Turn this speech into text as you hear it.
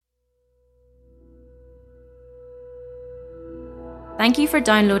Thank you for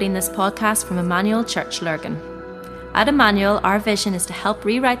downloading this podcast from Emmanuel Church Lurgan. At Emmanuel, our vision is to help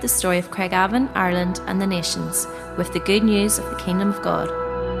rewrite the story of Craigavon, Ireland and the nations with the good news of the Kingdom of God.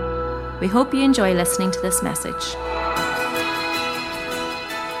 We hope you enjoy listening to this message.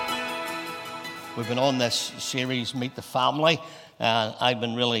 We've been on this series, Meet the Family. I've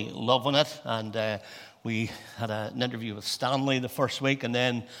been really loving it, and we had an interview with Stanley the first week, and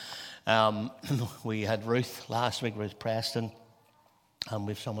then we had Ruth last week, Ruth Preston, and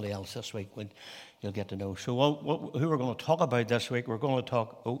we've somebody else this week you'll get to know. So who we're going to talk about this week, we're going to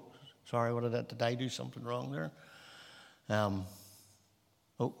talk, did I do something wrong there?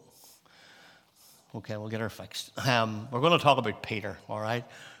 Okay, we'll get her fixed. We're going to talk about Peter, all right?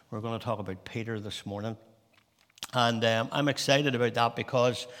 We're going to talk about Peter this morning. And I'm excited about that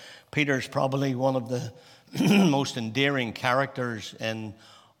because Peter's probably one of the most endearing characters in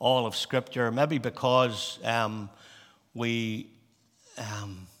all of Scripture, maybe because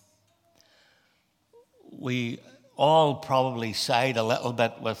we all probably side a little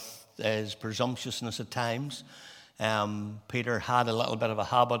bit with his presumptuousness at times. Peter had a little bit of a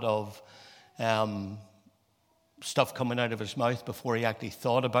habit of stuff coming out of his mouth before he actually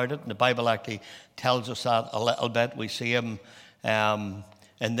thought about it. And the Bible actually tells us that a little bit. We see him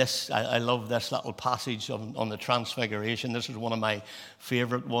in this. I love this little passage on the Transfiguration. This is one of my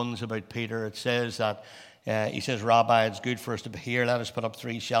favorite ones about Peter. It says that he says, "Rabbi, it's good for us to be here. Let us put up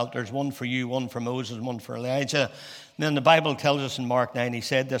 3 shelters, one for you, one for Moses, and one for Elijah." And then the Bible tells us in Mark 9, he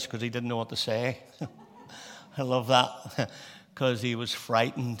said this because he didn't know what to say. I love that because he was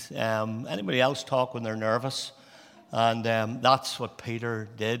frightened. Anybody else talk when they're nervous? And that's what Peter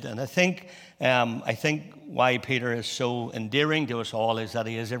did. And I think why Peter is so endearing to us all is that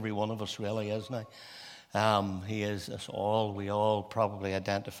he is every one of us, really, isn't he? He is us all. We all probably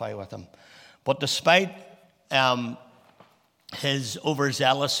identify with him. But despite his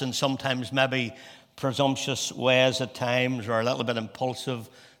overzealous and sometimes maybe presumptuous ways at times, or a little bit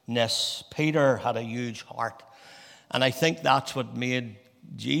impulsiveness, Peter had a huge heart. And I think that's what made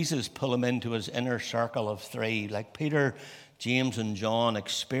Jesus pull him into his inner circle of 3. Like Peter, James, and John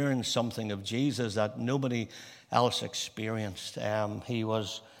experienced something of Jesus that nobody else experienced. He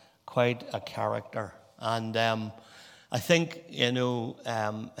was quite a character. And I think,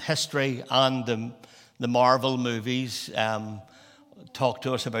 history and the Marvel movies talk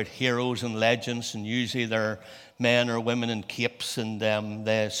to us about heroes and legends, and usually they're men or women in capes, and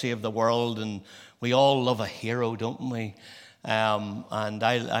they save the world, and we all love a hero, don't we? And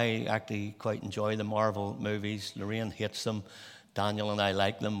I actually quite enjoy the Marvel movies. Lorraine hates them. Daniel and I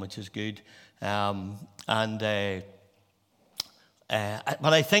like them, which is good. But I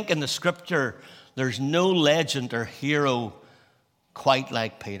think in the Scripture, there's no legend or hero quite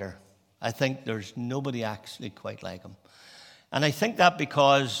like Peter. I think there's nobody actually quite like him. And I think that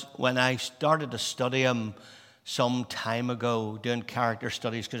because when I started to study him some time ago, doing character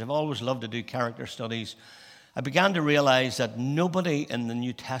studies, because I've always loved to do character studies, I began to realize that nobody in the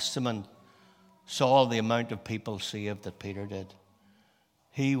New Testament saw the amount of people saved that Peter did.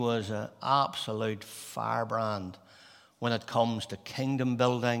 He was an absolute firebrand when it comes to kingdom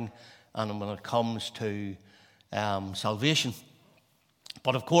building and when it comes to salvation.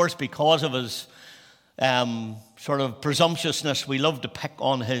 But of course, because of his sort of presumptuousness, we love to pick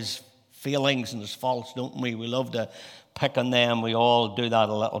on his failings and his faults, don't we? We love to pick on them. We all do that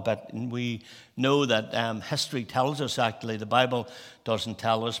a little bit. And we know that history tells us, actually, the Bible doesn't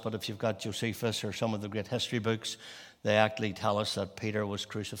tell us, but if you've got Josephus or some of the great history books, they actually tell us that Peter was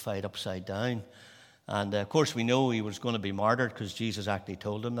crucified upside down. And of course, we know he was going to be martyred because Jesus actually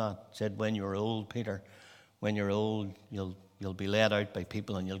told him that. He said, "When you're old, Peter, when you're old, you'll be led out by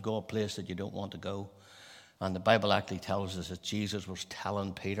people and you'll go a place that you don't want to go." And the Bible actually tells us that Jesus was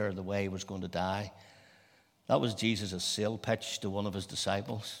telling Peter the way he was going to die. That was Jesus' sales pitch to one of his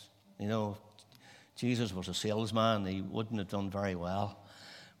disciples. Jesus was a salesman. He wouldn't have done very well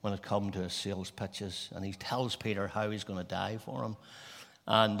when it come to his sales pitches. And he tells Peter how he's going to die for him.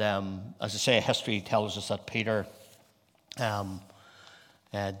 And as I say, history tells us that Peter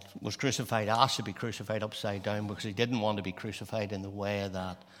was crucified, asked to be crucified upside down because he didn't want to be crucified in the way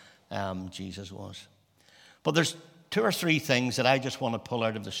that Jesus was. But there's 2 or 3 things that I just want to pull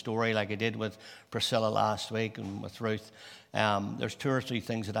out of the story, like I did with Priscilla last week and with Ruth. There's 2 or 3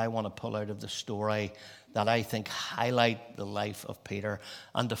 things that I want to pull out of the story that I think highlight the life of Peter.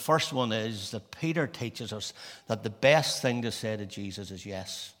 And the first one is that Peter teaches us that the best thing to say to Jesus is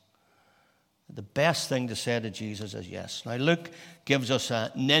yes. The best thing to say to Jesus is yes. Now, Luke gives us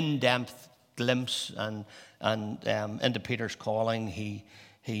an in-depth glimpse and into Peter's calling. He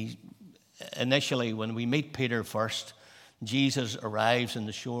initially, when we meet Peter first, Jesus arrives in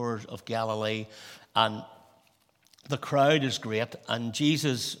the shores of Galilee, and the crowd is great. And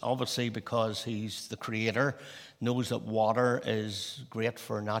Jesus, obviously, because he's the creator, knows that water is great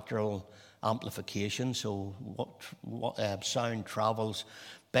for natural amplification. So sound travels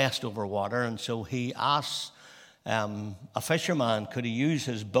best over water. And so he asks a fisherman, could he use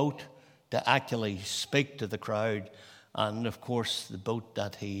his boat to actually speak to the crowd? And of course, the boat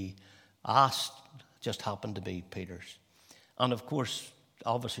that he asked just happened to be Peter's. And of course,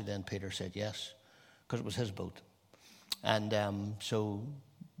 obviously then Peter said yes, because it was his boat. And so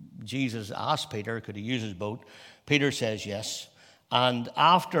Jesus asked Peter, could he use his boat? Peter says yes. And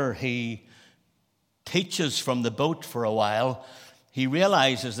after he teaches from the boat for a while, he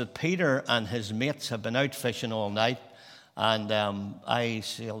realizes that Peter and his mates have been out fishing all night. And I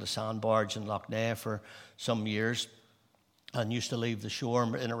sailed a sand barge in Lough Neagh for some years and used to leave the shore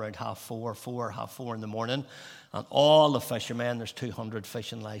in around half four in the morning. And all the fishermen, there's 200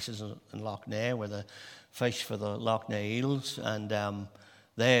 fishing licenses in Lough Neagh where they fish for the Lough Neagh eels. And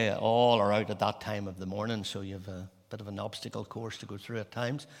they all are out at that time of the morning, so you have a bit of an obstacle course to go through at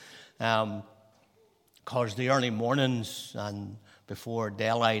times. Because the early mornings and before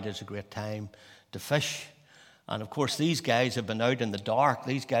daylight is a great time to fish. And of course, these guys have been out in the dark.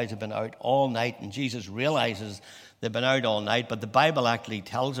 These guys have been out all night, and Jesus realizes they've been out all night, but the Bible actually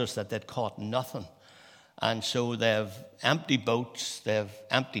tells us that they'd caught nothing. And so they have empty boats, they have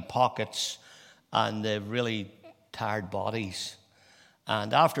empty pockets, and they've really tired bodies.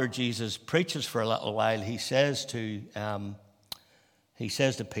 And after Jesus preaches for a little while, he says to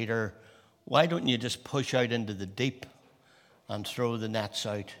Peter, why don't you just push out into the deep and throw the nets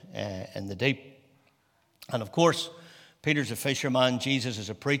out in the deep? And of course, Peter's a fisherman, Jesus is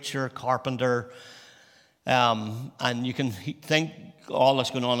a preacher, carpenter, and you can think all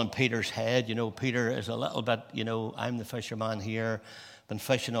that's going on in Peter's head. You know, Peter is a little bit, I'm the fisherman here, been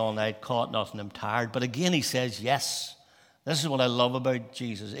fishing all night, caught nothing, I'm tired. But again, he says yes. This is what I love about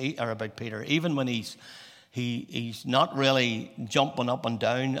Jesus, or about Peter. Even when he's not really jumping up and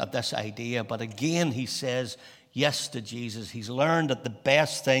down at this idea, but again, he says yes to Jesus. He's learned that the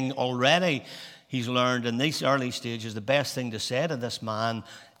best thing already he's learned in these early stages, the best thing to say to this man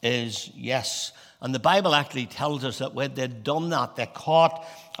is yes. And the Bible actually tells us that when they'd done that, they caught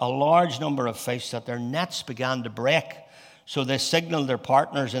a large number of fish, that their nets began to break. So they signaled their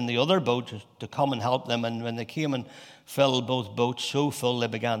partners in the other boat to come and help them. And when they came and filled both boats so full, they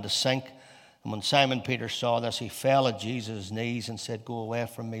began to sink. And when Simon Peter saw this, he fell at Jesus' knees and said, go away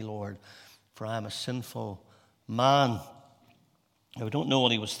from me, Lord, for I am a sinful man. Now, we don't know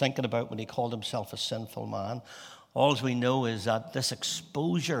what he was thinking about when he called himself a sinful man. All we know is that this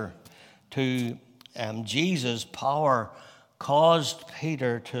exposure to Jesus' power caused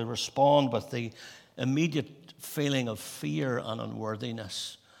Peter to respond with the immediate feeling of fear and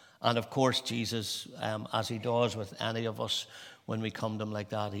unworthiness. And of course, Jesus, as he does with any of us, when we come to him like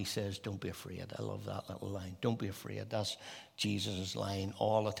that, he says, don't be afraid. I love that little line. Don't be afraid. That's Jesus' line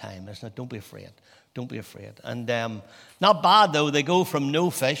all the time, isn't it? Don't be afraid. Don't be afraid. And not bad, though. They go from no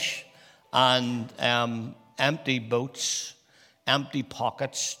fish and empty boats, empty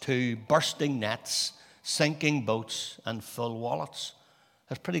pockets, to bursting nets, sinking boats, and full wallets.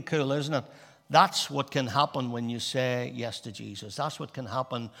 That's pretty cool, isn't it? That's what can happen when you say yes to Jesus. That's what can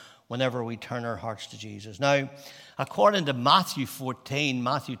happen whenever we turn our hearts to Jesus. Now, according to Matthew 14,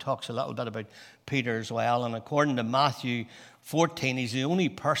 Matthew talks a little bit about Peter as well, and according to Matthew 14, he's the only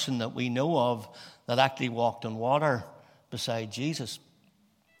person that we know of that actually walked on water beside Jesus.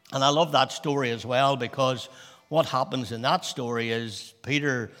 And I love that story as well, because what happens in that story is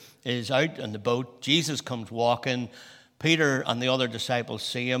Peter is out in the boat, Jesus comes walking, Peter and the other disciples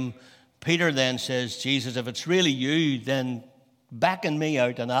see him. Peter then says, Jesus, if it's really you, then beckon me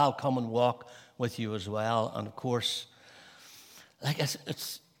out and I'll come and walk with you as well. And of course,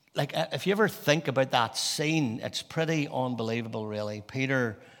 it's like, if you ever think about that scene, it's pretty unbelievable, really.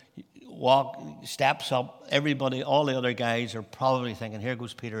 Peter steps up, everybody, all the other guys are probably thinking, here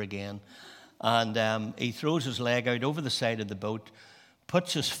goes Peter again. And he throws his leg out over the side of the boat,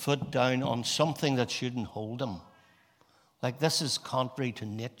 puts his foot down on something that shouldn't hold him. Like, this is contrary to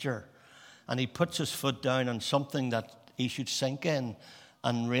nature. And he puts his foot down on something that he should sink in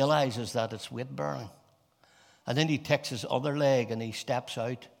and realizes that it's weight-bearing. And then he takes his other leg and he steps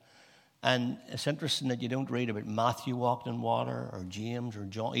out. And it's interesting that you don't read about Matthew walked in water, or James, or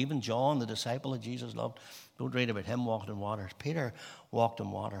John, even John, the disciple that Jesus loved. Don't read about him walking in water. Peter walked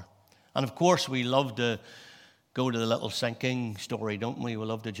in water. And of course, we love to go to the little sinking story, don't we? We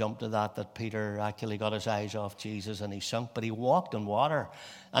love to jump to that Peter actually got his eyes off Jesus and he sunk, but he walked on water.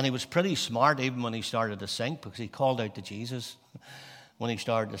 And he was pretty smart even when he started to sink, because he called out to Jesus when he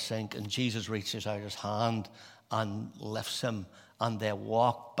started to sink, and Jesus reaches out his hand and lifts him, and they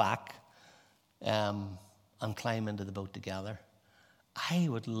walk back and climb into the boat together. I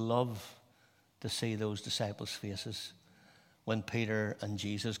would love to see those disciples' faces when Peter and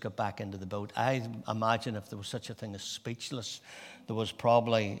Jesus got back into the boat. I imagine if there was such a thing as speechless, there was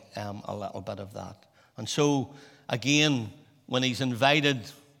probably a little bit of that. And so, again, when he's invited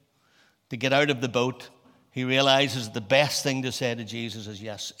to get out of the boat, he realizes the best thing to say to Jesus is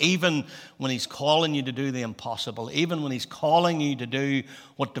yes. Even when he's calling you to do the impossible, even when he's calling you to do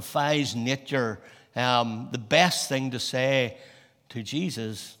what defies nature, the best thing to say to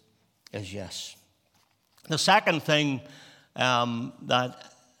Jesus is yes. The second thing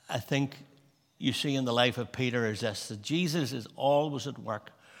that I think you see in the life of Peter is this, that Jesus is always at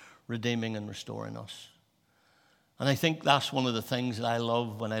work redeeming and restoring us. And I think that's one of the things that I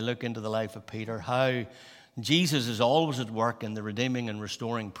love when I look into the life of Peter, how Jesus is always at work in the redeeming and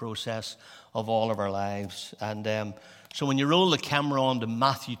restoring process of all of our lives. And so when you roll the camera on to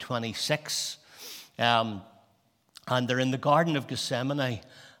Matthew 26, and they're in the Garden of Gethsemane,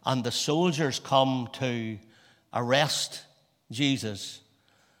 and the soldiers come to arrest Jesus,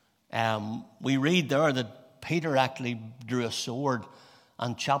 we read there that Peter actually drew a sword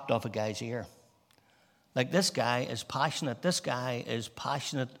and chopped off a guy's ear. Like, this guy is passionate. This guy is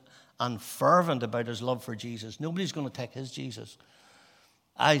passionate and fervent about his love for Jesus. Nobody's going to take his Jesus.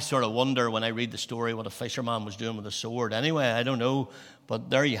 I sort of wonder when I read the story what a fisherman was doing with a sword. Anyway, I don't know, but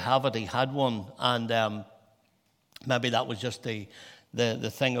there you have it. He had one, and maybe that was just the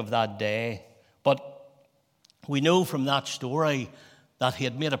thing of that day. But we know from that story that he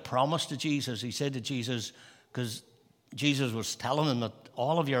had made a promise to Jesus. He said to Jesus, because Jesus was telling him that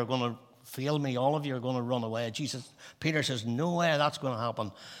all of you are going to fail me, all of you are going to run away. Peter says, no way that's going to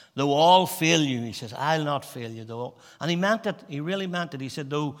happen. Though all fail you, he says, I'll not fail you. Though, and he meant it. He really meant it. He said,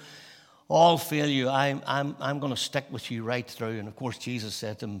 though all fail you, I'm going to stick with you right through. And of course, Jesus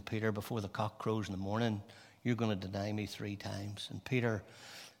said to him, Peter, before the cock crows in the morning, you're going to deny me 3 times. And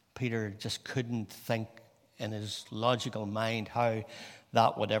Peter just couldn't think in his logical mind how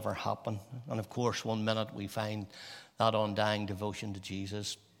that would ever happen. And of course, one minute we find that undying devotion to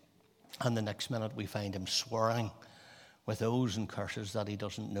Jesus, and the next minute we find him swearing with oaths and curses that he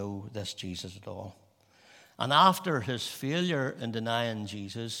doesn't know this Jesus at all. And after his failure in denying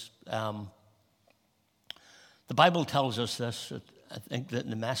Jesus, the Bible tells us this. I think that in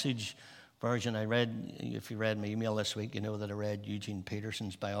the Message version I read, if you read my email this week, you know that I read Eugene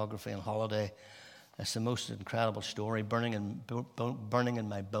Peterson's biography on holiday. It's the most incredible story, Burning in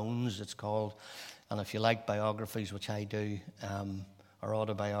My Bones, it's called. And if you like biographies, which I do, or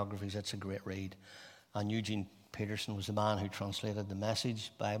autobiographies, it's a great read. And Eugene Peterson was the man who translated the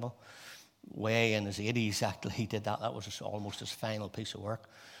Message Bible. Way in his 80s, actually, he did that. That was almost his final piece of work.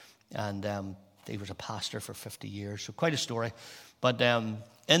 And he was a pastor for 50 years, so quite a story. But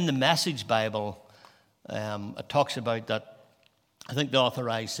in the Message Bible, it talks about that. I think the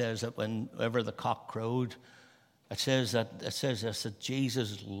authorized says that whenever the cock crowed, it says this, that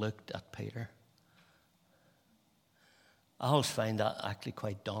Jesus looked at Peter. I always find that actually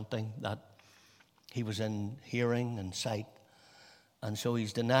quite daunting, that he was in hearing and sight. And so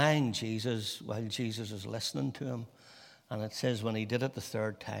he's denying Jesus while Jesus is listening to him. And it says when he did it the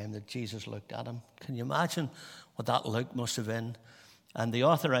 3rd time that Jesus looked at him. Can you imagine what that look must have been? And the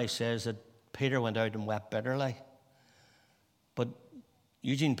authorized says that Peter went out and wept bitterly. But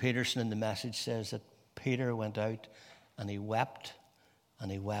Eugene Peterson in the Message says that Peter went out and he wept,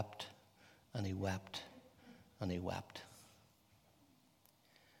 and he wept, and he wept, and he wept.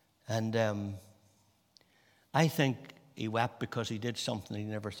 And I think he wept because he did something he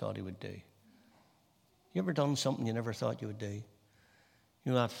never thought he would do. You ever done something you never thought you would do?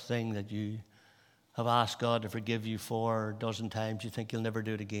 You know that thing that you have asked God to forgive you for a dozen times, you think you'll never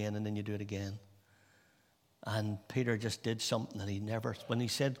do it again, and then you do it again. And Peter just did something that he never, when he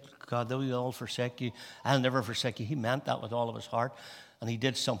said, God, though we all forsake you, I'll never forsake you, he meant that with all of his heart. And he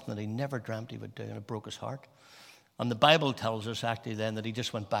did something that he never dreamt he would do, and it broke his heart. And the Bible tells us actually then that he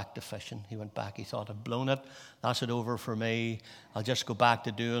just went back to fishing. He went back, he thought, I've blown it, that's it over for me. I'll just go back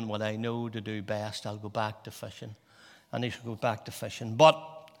to doing what I know to do best. I'll go back to fishing. And he should go back to fishing. But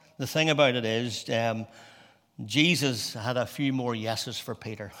the thing about it is, Jesus had a few more yeses for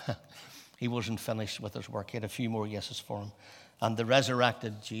Peter. He wasn't finished with his work. He had a few more yeses for him. And the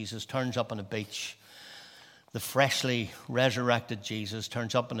resurrected Jesus turns up on a beach the freshly resurrected Jesus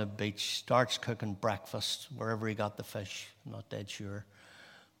turns up on the beach, starts cooking breakfast, wherever he got the fish. I'm not dead sure.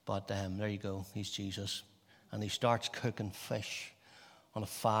 But there you go, he's Jesus. And he starts cooking fish on a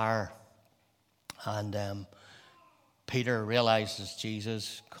fire. And Peter realizes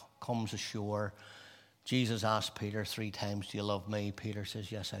Jesus, comes ashore. Jesus asks Peter 3 times, do you love me? Peter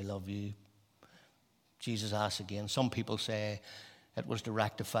says, yes, I love you. Jesus asks again. Some people say it was to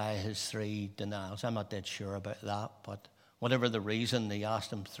rectify his 3 denials. I'm not dead sure about that, but whatever the reason, he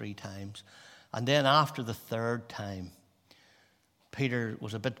asked him 3 times. And then after the 3rd time, Peter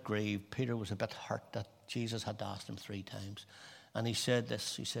was a bit grieved. Peter was a bit hurt that Jesus had asked him 3 times. And he said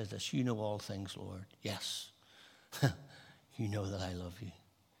this, you know all things, Lord. Yes. You know that I love you.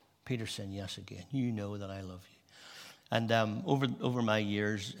 Peter said yes again. You know that I love you. And over my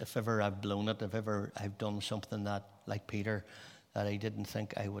years, if ever I've blown it, if ever I've done something that, like Peter, that I didn't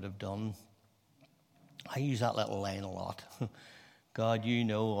think I would have done, I use that little line a lot. God, you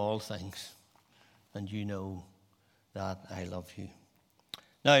know all things, and you know that I love you.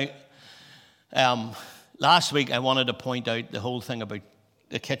 Now, last week I wanted to point out the whole thing about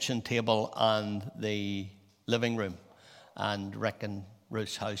the kitchen table and the living room. And Rick and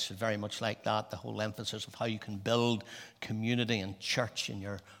Ruth's house is very much like that, the whole emphasis of how you can build community and church in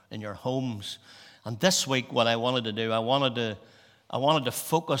your homes. And this week what I wanted to do, I wanted to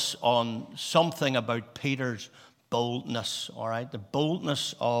focus on something about Peter's boldness, all right? The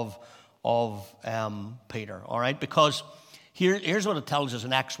boldness of Peter, all right? Because here's what it tells us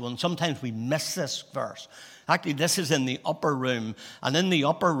in Acts 1. Sometimes we miss this verse. Actually, this is in the upper room. And in the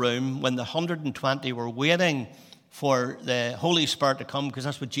upper room, when the 120 were waiting for the Holy Spirit to come, because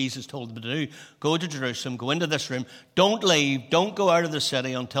that's what Jesus told them to do. Go to Jerusalem, go into this room. Don't leave, don't go out of the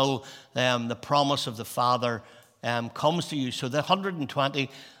city until the promise of the Father comes to you. So the 120,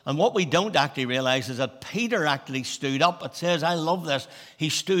 and what we don't actually realize is that Peter actually stood up. It says, I love this, he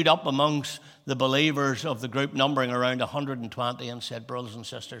stood up amongst the believers of the group numbering around 120 and said, brothers and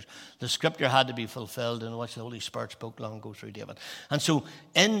sisters, the scripture had to be fulfilled in which the Holy Spirit spoke long ago through David. And so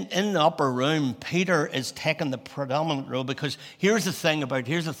in the upper room, Peter is taking the predominant role, because here's the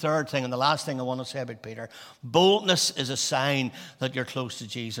 3rd thing and the last thing I want to say about Peter. Boldness is a sign that you're close to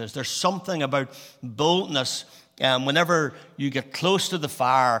Jesus. There's something about boldness. Whenever you get close to the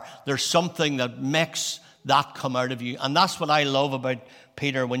fire, there's something that makes that come out of you. And that's what I love about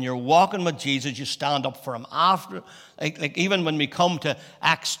Peter. When you're walking with Jesus, you stand up for him. After, like even when we come to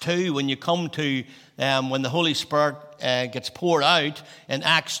Acts 2, when you come to when the Holy Spirit gets poured out in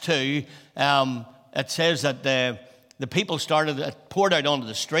Acts 2, it says that the people poured out onto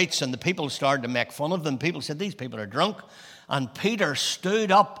the streets, and the people started to make fun of them. People said, these people are drunk. And Peter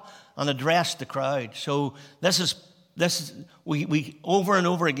stood up and addressed the crowd. So this is we over and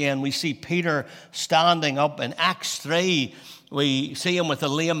over again we see Peter standing up. In Acts 3, we see him with a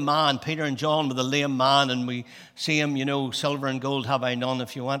lame man, Peter and John with a lame man, and we see him, silver and gold have I none.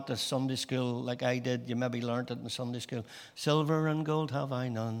 If you went to Sunday school like I did, you maybe learned it in Sunday school. Silver and gold have I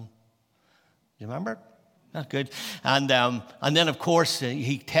none. You remember it? That's good. And then, of course,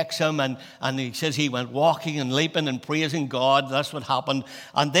 he takes him and he says he went walking and leaping and praising God. That's what happened.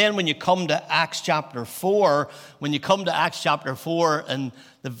 And then when you come to Acts chapter 4, and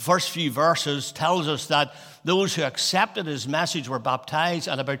the first few verses tells us that those who accepted his message were baptized.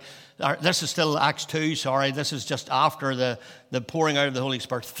 And this is still Acts 2, sorry. This is just after the pouring out of the Holy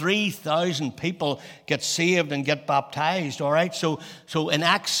Spirit. 3,000 people get saved and get baptized, all right? So in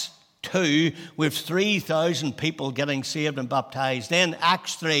Acts 2, we have 3,000 people getting saved and baptized. Then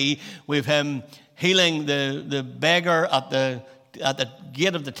Acts 3, we have him healing the beggar at the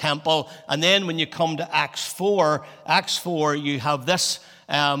gate of the temple. And then when you come to Acts 4, you have this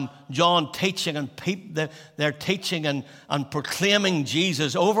John teaching, and they're teaching and proclaiming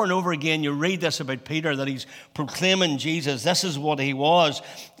Jesus. Over and over again, you read this about Peter, that he's proclaiming Jesus. This is what he was.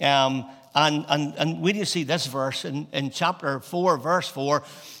 And where do you see this verse? In chapter 4, verse 4,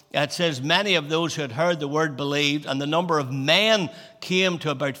 it says, many of those who had heard the word believed, and the number of men came to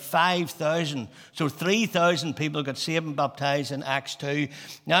about 5,000. So 3,000 people got saved and baptized in Acts 2.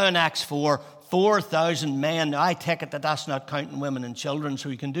 Now in Acts 4, 4,000 men. Now I take it that that's not counting women and children, so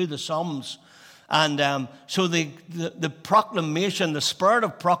you can do the sums. And so the proclamation, the spirit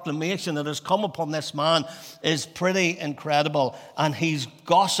of proclamation that has come upon this man is pretty incredible. And he's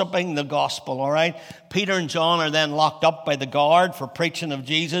gossiping the gospel, all right? Peter and John are then locked up by the guard for preaching of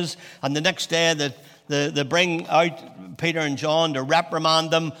Jesus. And the next day they bring out Peter and John to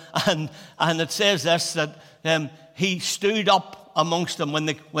reprimand them. And it says this, that he stood up amongst them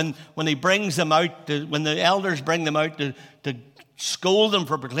when he brings them out, when the elders bring them out to scold them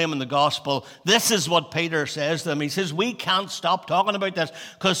for proclaiming the gospel, this is what Peter says to them. He says, we can't stop talking about this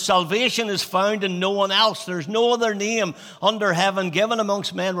because salvation is found in no one else. There's no other name under heaven given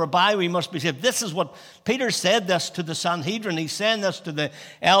amongst men whereby we must be saved. This is what Peter said this to the Sanhedrin. He's saying this to the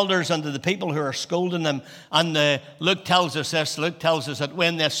elders and to the people who are scolding them. And Luke tells us this. Luke tells us that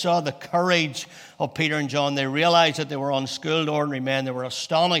when they saw the courage of Peter and John, they realized that they were unschooled, ordinary men. They were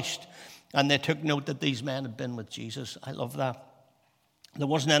astonished, and they took note that these men had been with Jesus. I love that. There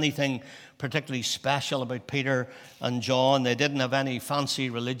wasn't anything particularly special about Peter and John. They didn't have any fancy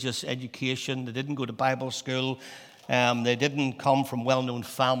religious education. They didn't go to Bible school. They didn't come from well-known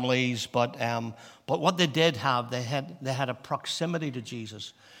families. But what they did have, they had a proximity to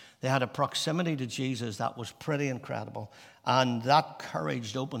Jesus. They had a proximity to Jesus that was pretty incredible. And that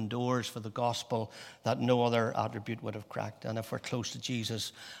courage opened doors for the gospel that no other attribute would have cracked. And if we're close to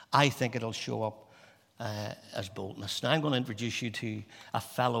Jesus, I think it'll show up as boldness. Now I'm going to introduce you to a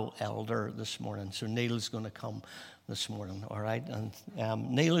fellow elder this morning. So Neil's going to come this morning, all right? And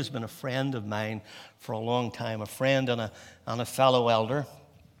Neil has been a friend of mine for a long time, a friend and a fellow elder.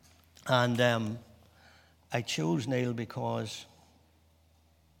 And I chose Neil because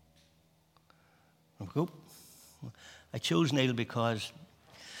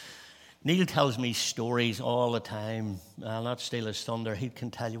Neil tells me stories all the time. I'll not steal his thunder. He can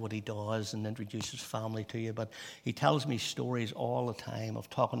tell you what he does and introduce his family to you. But he tells me stories all the time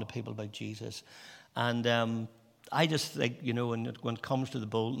of talking to people about Jesus. And I just think, when it comes to the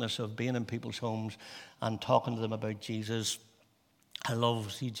boldness of being in people's homes and talking to them about Jesus, I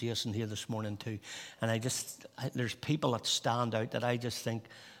love see Jason here this morning too. And there's people that stand out that I just think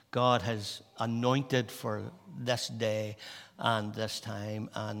God has anointed for this day and this time.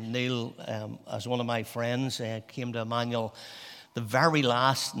 And Neil, as one of my friends, came to Emmanuel the very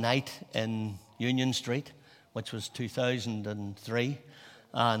last night in Union Street, which was 2003.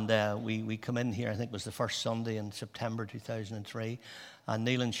 And we come in here, I think it was the first Sunday in September 2003. And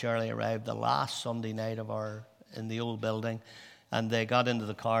Neil and Shirley arrived the last Sunday night in the old building. And they got into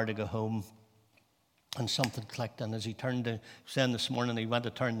the car to go home. And something clicked, and as he turned to saying this morning, he went to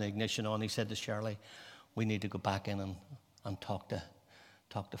turn the ignition on. He said to Shirley, "We need to go back in and talk to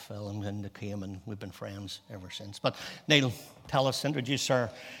Phil." And they came, and we've been friends ever since. But Neil, introduce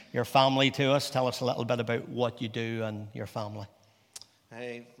your family to us. Tell us a little bit about what you do and your family.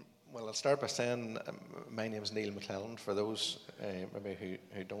 Well, I'll start by saying my name is Neil McClelland. For those maybe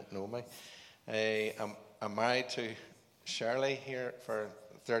who don't know me, I'm married to Shirley here for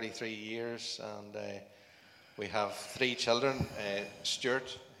 33 years, and we have 3 children.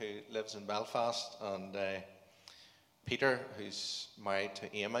 Stuart, who lives in Belfast, and Peter, who's married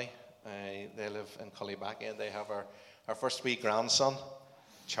to Amy. They live in Cullyback, and they have our first wee grandson,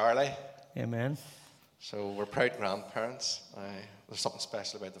 Charlie. Amen. So we're proud grandparents. There's something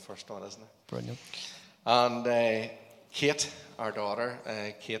special about the first one, isn't there? Brilliant. And Kate, our daughter,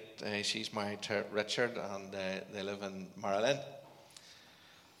 she's married to Richard, and they live in Maryland.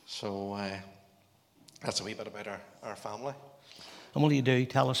 So that's a wee bit about our family. And what do you do?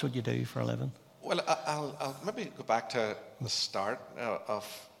 Tell us what you do for a living. Well, I'll maybe go back to the start of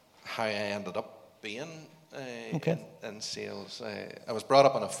how I ended up being in sales. I was brought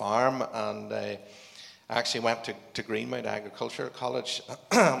up on a farm, and I actually went to Greenmount Agricultural College.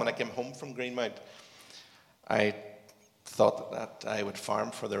 When I came home from Greenmount, I thought that I would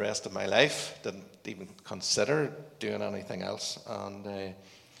farm for the rest of my life. Didn't even consider doing anything else. And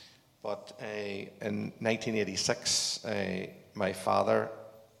But in 1986, my father,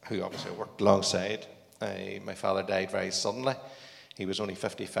 who obviously worked alongside, my father died very suddenly. He was only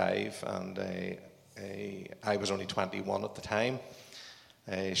 55, and I was only 21 at the time.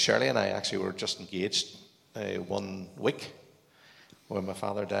 Shirley and I actually were just engaged 1 week when my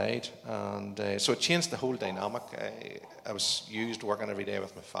father died, and so it changed the whole dynamic. I was used to working every day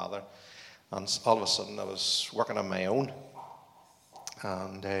with my father, and all of a sudden I was working on my own.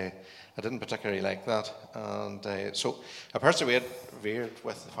 And I didn't particularly like that. And so I persevered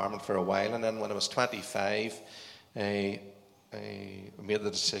with farming for a while. And then when I was 25, I made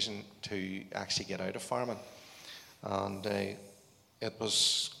the decision to actually get out of farming. And it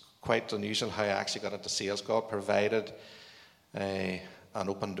was quite unusual how I actually got into sales. God provided an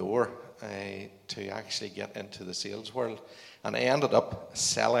open door to actually get into the sales world. And I ended up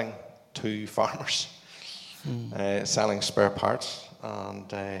selling to farmers, selling spare parts.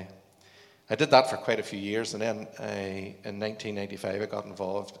 And I did that for quite a few years, and then in 1995 I got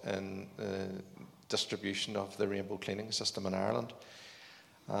involved in the distribution of the Rainbow Cleaning System in Ireland,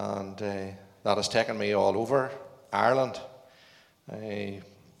 and that has taken me all over Ireland. There's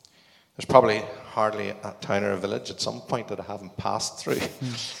probably hardly a town or a village at some point that I haven't passed through.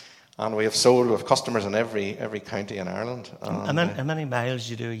 And we have customers in every county in Ireland. And how many miles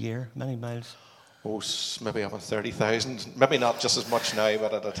do you do a year? Many miles? Oh, maybe about 30,000. Maybe not just as much now,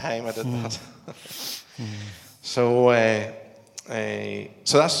 but at the time I did that. So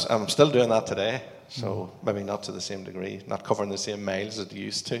that's, I'm still doing that today. So maybe not to the same degree, not covering the same miles as it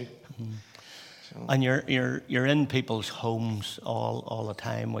used to. So. And you're in people's homes all the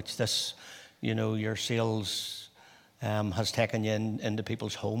time, which this, your sales has taken you into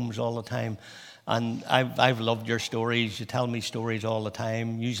people's homes all the time. And I've loved your stories. You tell me stories all the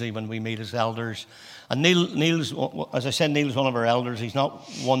time, usually when we meet as elders. And Neil's, as I said, Neil's one of our elders. He's not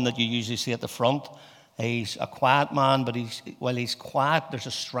one that you usually see at the front. He's a quiet man, but while he's quiet, there's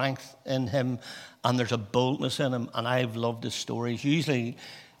a strength in him and there's a boldness in him. And I've loved his stories. Usually,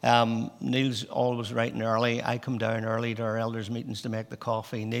 Neil's always writing early. I come down early to our elders' meetings to make the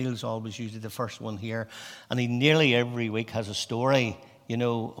coffee. Neil's always usually the first one here. And he nearly every week has a story. I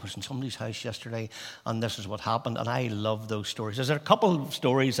was in somebody's house yesterday, and this is what happened. And I love those stories. Is there a couple of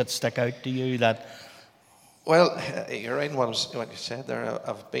stories that stick out to you that... Well, you're right in what you said there.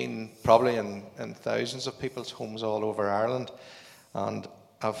 I've been probably in thousands of people's homes all over Ireland, and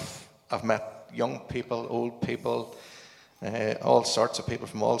I've met young people, old people, all sorts of people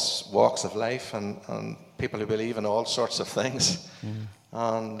from all walks of life, and people who believe in all sorts of things,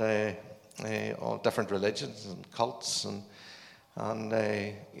 and all different religions and cults, and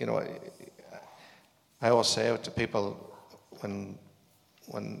I always say to people when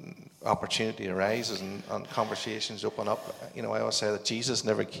opportunity arises and conversations open up, I always say that Jesus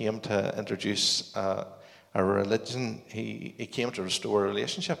never came to introduce a religion. He came to restore a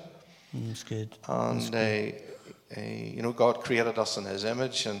relationship. That's good. And God created us in His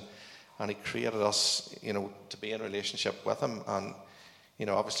image, and He created us, to be in relationship with Him. And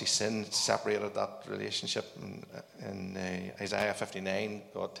obviously sin separated that relationship. In Isaiah 59,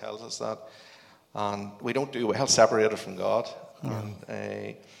 God tells us that, and we don't do well separated from God. And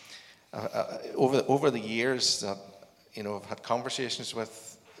over the years that I've had conversations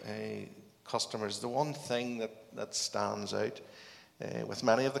with customers, the one thing that stands out with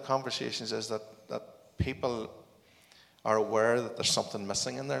many of the conversations is that people are aware that there's something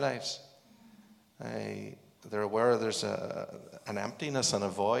missing in their lives. They're aware there's an emptiness and a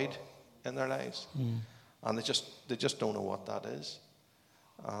void in their lives, and they just don't know what that is.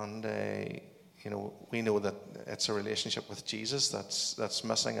 And we know that it's a relationship with Jesus that's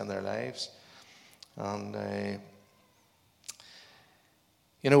missing in their lives. And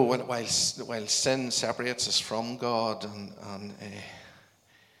while sin separates us from God, and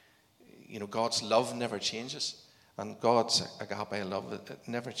God's love never changes, and God's agape love, it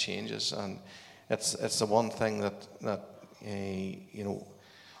never changes, and it's the one thing that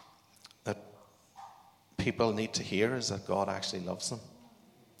people need to hear, is that God actually loves them.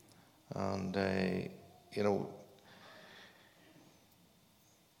 And I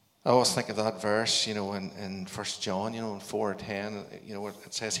always think of that verse, in 1 John, in 4:10,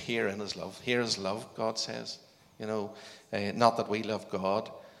 it says, "Herein is love." Here is love, God says. Not that we love God,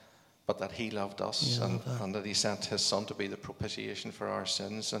 but that He loved us, and that He sent His Son to be the propitiation for our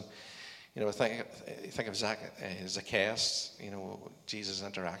sins. And think of Zacchaeus. Jesus'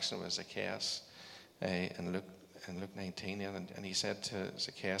 interaction with Zacchaeus in Luke 19, and He said to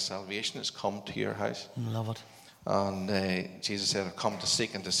Zacchaeus, "Salvation has come to your house." Love it. And Jesus said, "I've come to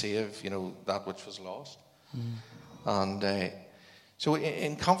seek and to save, that which was lost." And so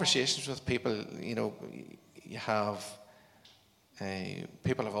in conversations with people, you have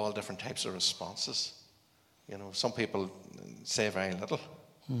people have all different types of responses. Some people say very little,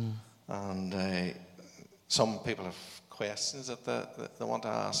 and some people have questions that they want to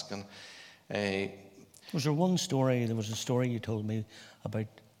ask. And was there one story? There was a story you told me about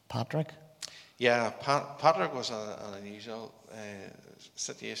Patrick. Yeah, Patrick was an unusual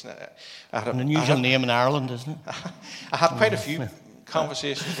situation. An unusual name in Ireland, isn't it? I had quite a few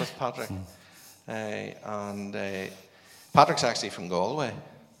conversations with Patrick, and Patrick's actually from Galway,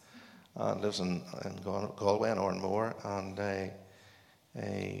 and lives in Galway and Oranmore, and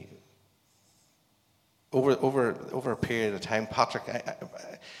over a period of time, Patrick,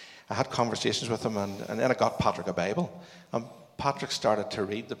 I had conversations with him, and then I got Patrick a Bible, and Patrick started to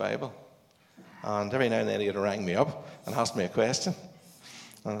read the Bible. And every now and then he'd ring me up and ask me a question.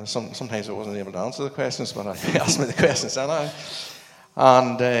 Sometimes I wasn't able to answer the questions, but he asked me the questions anyhow.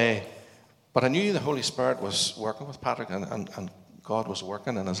 But I knew the Holy Spirit was working with Patrick, and God was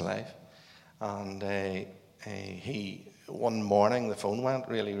working in his life. And one morning the phone went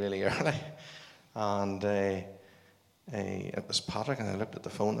really, really early, and it was Patrick. And I looked at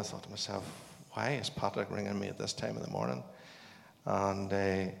the phone and I thought to myself, why is Patrick ringing me at this time of the morning? And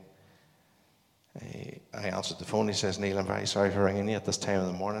I answered the phone. He says, Neil, I'm very sorry for ringing you at this time of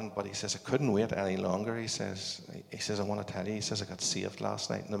the morning, but he says, I couldn't wait any longer. He says, I want to tell you, he says, I got saved last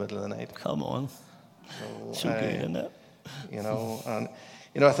night in the middle of the night. Come on. So good, isn't it? You know, and,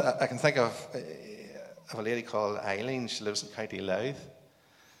 you know, I can think of a lady called Eileen. She lives in County Louth.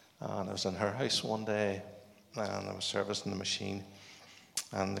 And I was in her house one day, and I was servicing the machine,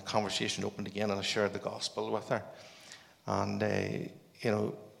 and the conversation opened again, and I shared the gospel with her. And, you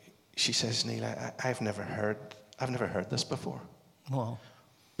know, she says, Neil, I've never heard this before. Wow.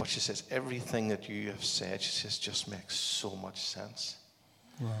 But she says, everything that you have said, she says, just makes so much sense.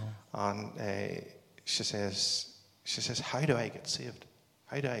 Wow. And she says, how do I get saved?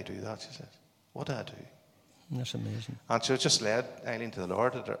 How do I do that? She says, what do I do? That's amazing. And so it just led Eileen to the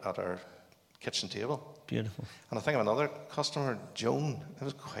Lord at our kitchen table. Beautiful. And I think of another customer, Joan. It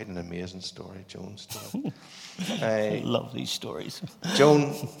was quite an amazing story, Joan's story. I love these stories.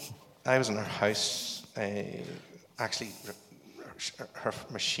 Joan, I was in her house. Actually, her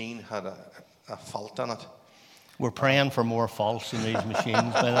machine had a fault in it. We're praying for more faults in these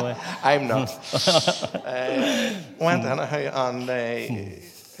machines, by the way. I'm not. Went anyhow, and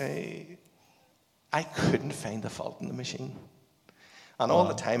I couldn't find the fault in the machine. And all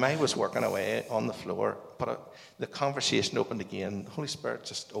the time I was working away on the floor, but the conversation opened again. The Holy Spirit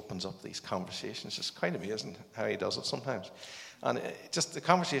just opens up these conversations. It's quite amazing how he does it sometimes. And just the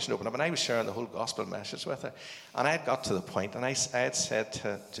conversation opened up, and I was sharing the whole gospel message with her. And I had got to the point, and I had said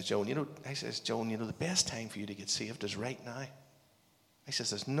to Joan, you know, I says, Joan, you know, the best time for you to get saved is right now. I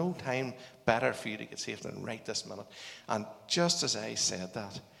says, there's no time better for you to get saved than right this minute. And just as I said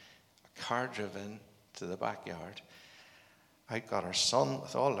that, a car drove in to the backyard. I got our son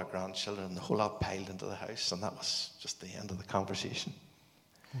with all our grandchildren, and the whole lot piled into the house, and that was just the end of the conversation.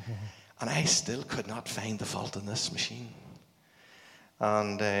 Mm-hmm. And I still could not find the fault in this machine.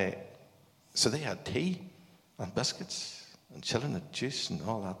 And so they had tea and biscuits, and children had juice and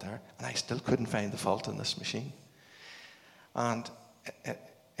all that there, and I still couldn't find the fault in this machine. And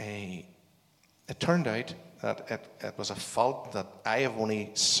it turned out that it was a fault that I have only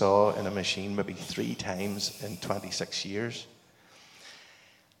saw in a machine maybe 3 times in 26 years.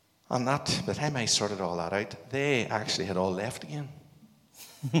 And that, by the time I sorted all that out, they actually had all left again.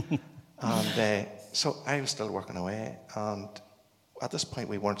 And so I was still working away, and at this point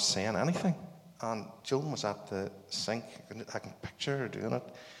we weren't saying anything. And Joan was at the sink. I can picture her doing it.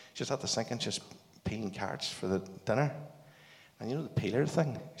 She was at the sink and just peeling carrots for the dinner. And you know the peeler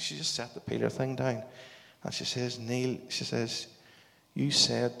thing? She just set the peeler thing down. And she says, Neil, she says, you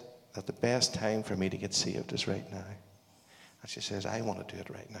said that the best time for me to get saved is right now. And she says, I want to do it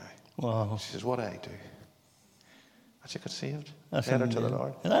right now. Wow. She says, what do I do? And she got saved. That's led her to the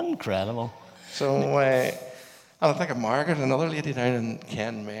Lord. Isn't that incredible? So, and I think of Margaret, another lady down in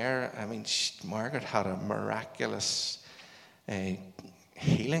Kenmare. I mean, Margaret had a miraculous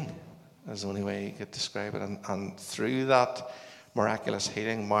healing, is the only way you could describe it. And through that miraculous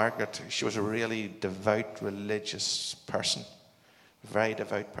healing, Margaret, she was a really devout, religious person, very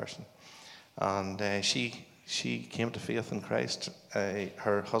devout person. And she came to faith in Christ.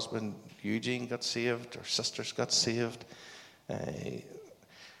 Her husband, Eugene, got saved. Her sisters got saved. A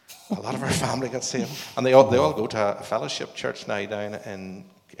lot of her family got saved. And they all go to a fellowship church now down in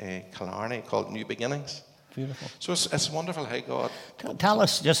Killarney called New Beginnings. Beautiful. So it's wonderful how God... Tell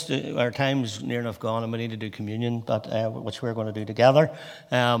us, just our time's near enough gone and we need to do communion, but which we're going to do together.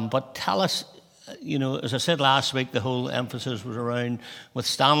 But tell us, you know, as I said last week, the whole emphasis was around, with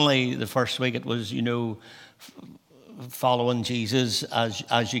Stanley the first week, it was, you know, following Jesus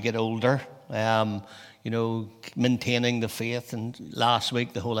as you get older, you know, maintaining the faith. And last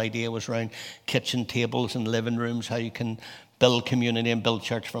week the whole idea was around kitchen tables and living rooms, how you can build community and build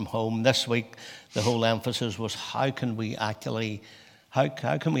church from home. This week the whole emphasis was how can we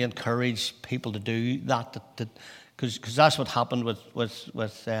encourage people to do that, because that's what happened with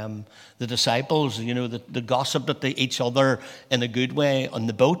the disciples. You know, the gossip that they each other in a good way on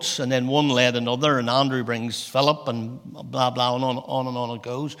the boats, and then one led another, and Andrew brings Philip, and blah blah, and on it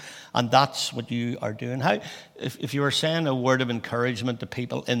goes. And that's what you are doing. How, if you were saying a word of encouragement to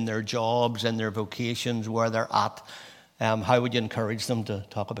people in their jobs, in their vocations, where they're at, how would you encourage them to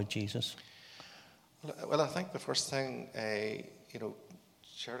talk about Jesus? Well, I think the first thing, you know,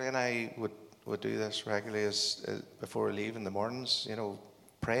 Shirley and I would do this regularly is before we leave in the mornings, you know,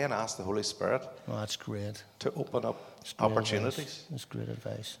 pray and ask the Holy Spirit. Oh, that's great. To open up opportunities. That's great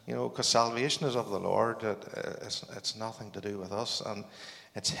advice. You know, because salvation is of the Lord. It's nothing to do with us, and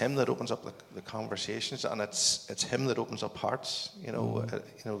it's Him that opens up the conversations, and it's Him that opens up hearts. You know,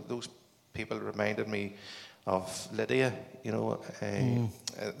 you know, those people reminded me of Lydia,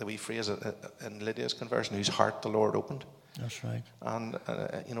 the wee phrase in Lydia's conversion, whose heart the Lord opened. That's right. And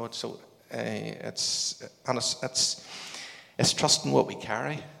it's trusting what we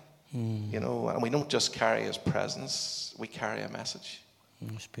carry, and we don't just carry His presence; we carry a message.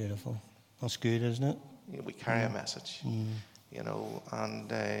 It's beautiful. That's good, isn't it? We carry a message, and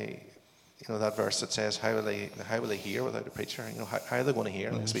that verse that says, "How will they hear without a preacher?" How are they going to hear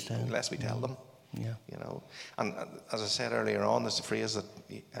unless we tell them? Yeah. And as I said earlier on, there's a phrase that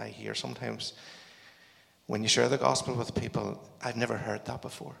I hear sometimes when you share the gospel with people. I've never heard that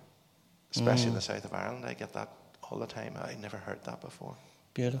before, especially in the south of Ireland. I get that all the time. I never heard that before.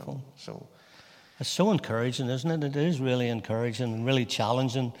 Beautiful. So it's so encouraging, isn't it? It is really encouraging and really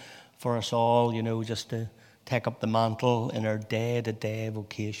challenging for us all, just to take up the mantle in our day-to-day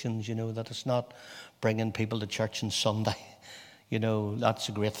vocations, that it's not bringing people to church on Sunday. That's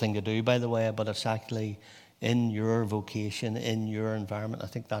a great thing to do, by the way, but it's actually in your vocation, in your environment. I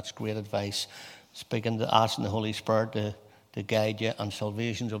think that's great advice. Asking the Holy Spirit to guide you and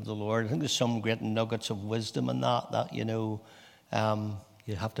salvations of the Lord. I think there's some great nuggets of wisdom in that you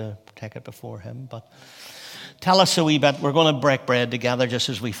have to take it before Him. But tell us a wee bit. We're going to break bread together just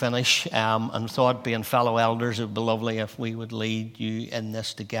as we finish, and thought, being fellow elders, it would be lovely if we would lead you in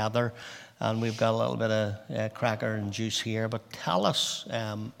this together. And we've got a little bit of cracker and juice here. But tell us,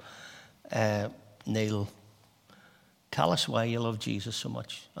 Neil, tell us why you love Jesus so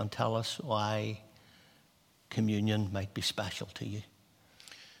much, and tell us why communion might be special to you.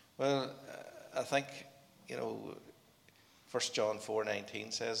 Well, I think, 1 John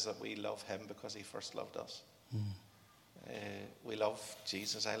 4:19 says that we love Him because He first loved us. We love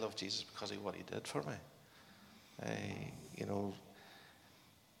Jesus. I love Jesus because of what He did for me.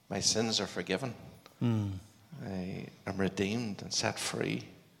 My sins are forgiven. I am redeemed and set free.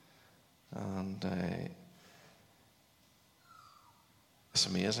 And it's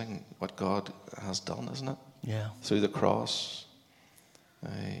amazing what God has done, isn't it? Yeah. Through the cross.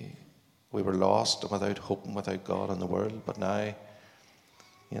 We were lost and without hope and without God in the world, but now,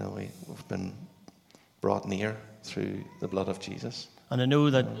 we've been brought near through the blood of Jesus. And I know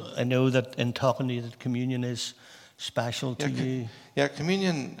that in talking to you, that communion is special to you. Yeah,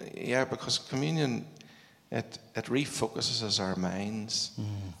 communion. Yeah, because communion, it refocuses our minds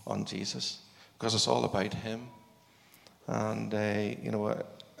on Jesus, because it's all about Him. And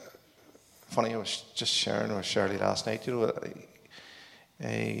funny, I was just sharing with Shirley last night.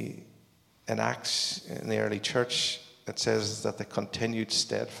 In Acts, in the early church, it says that they continued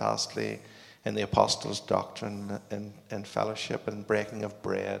steadfastly in the apostles' doctrine, in fellowship, and breaking of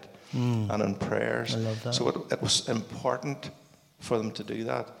bread, and in prayers. I love that. So it was important for them to do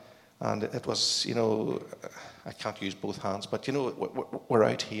that. And it was, I can't use both hands, but we're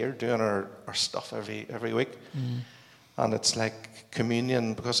out here doing our stuff every week. And it's like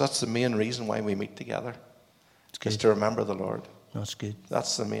communion, because that's the main reason why we meet together, is to remember the Lord. That's good.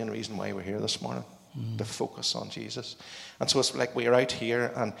 That's the main reason why we're here this morning, to focus on Jesus. And so it's like we're out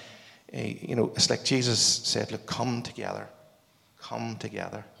here, and it's like Jesus said, look, come together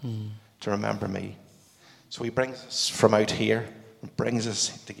to remember me. So He brings us from out here and brings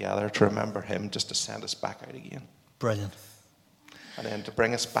us together to remember Him, just to send us back out again. Brilliant. And then to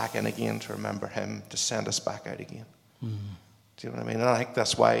bring us back in again to remember Him, to send us back out again. Do you know what I mean? And I think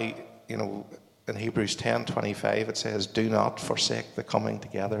that's why, in Hebrews 10:25 it says, do not forsake the coming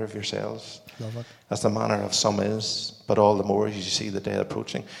together of yourselves. Love it. As the manner of some is, but all the more as you see the day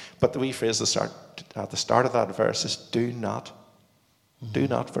approaching. But the wee phrase at the start of that verse is, do not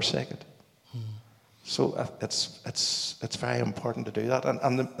forsake it. So it's very important to do that.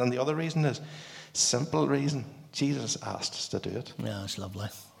 And the other reason is, simple reason, Jesus asked us to do it. Yeah, it's lovely.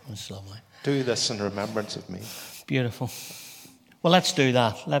 It's lovely. Do this in remembrance of me. Beautiful. Well, let's do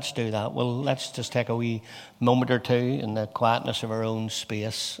that. Well, let's just take a wee moment or two in the quietness of our own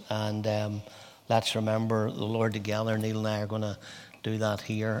space, and let's remember the Lord together. Neil and I are going to do that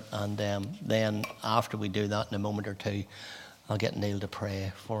here, and then after we do that in a moment or two, I'll get Neil to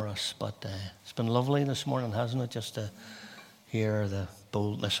pray for us. But it's been lovely this morning, hasn't it, just to hear the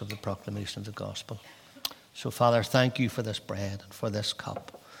boldness of the proclamation of the gospel. So, Father, thank you for this bread and for this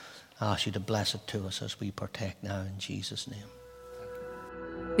cup. I ask you to bless it to us as we partake now in Jesus' name.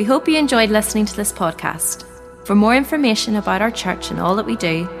 We hope you enjoyed listening to this podcast. For more information about our church and all that we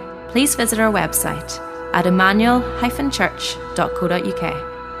do, please visit our website at emmanuel-church.co.uk.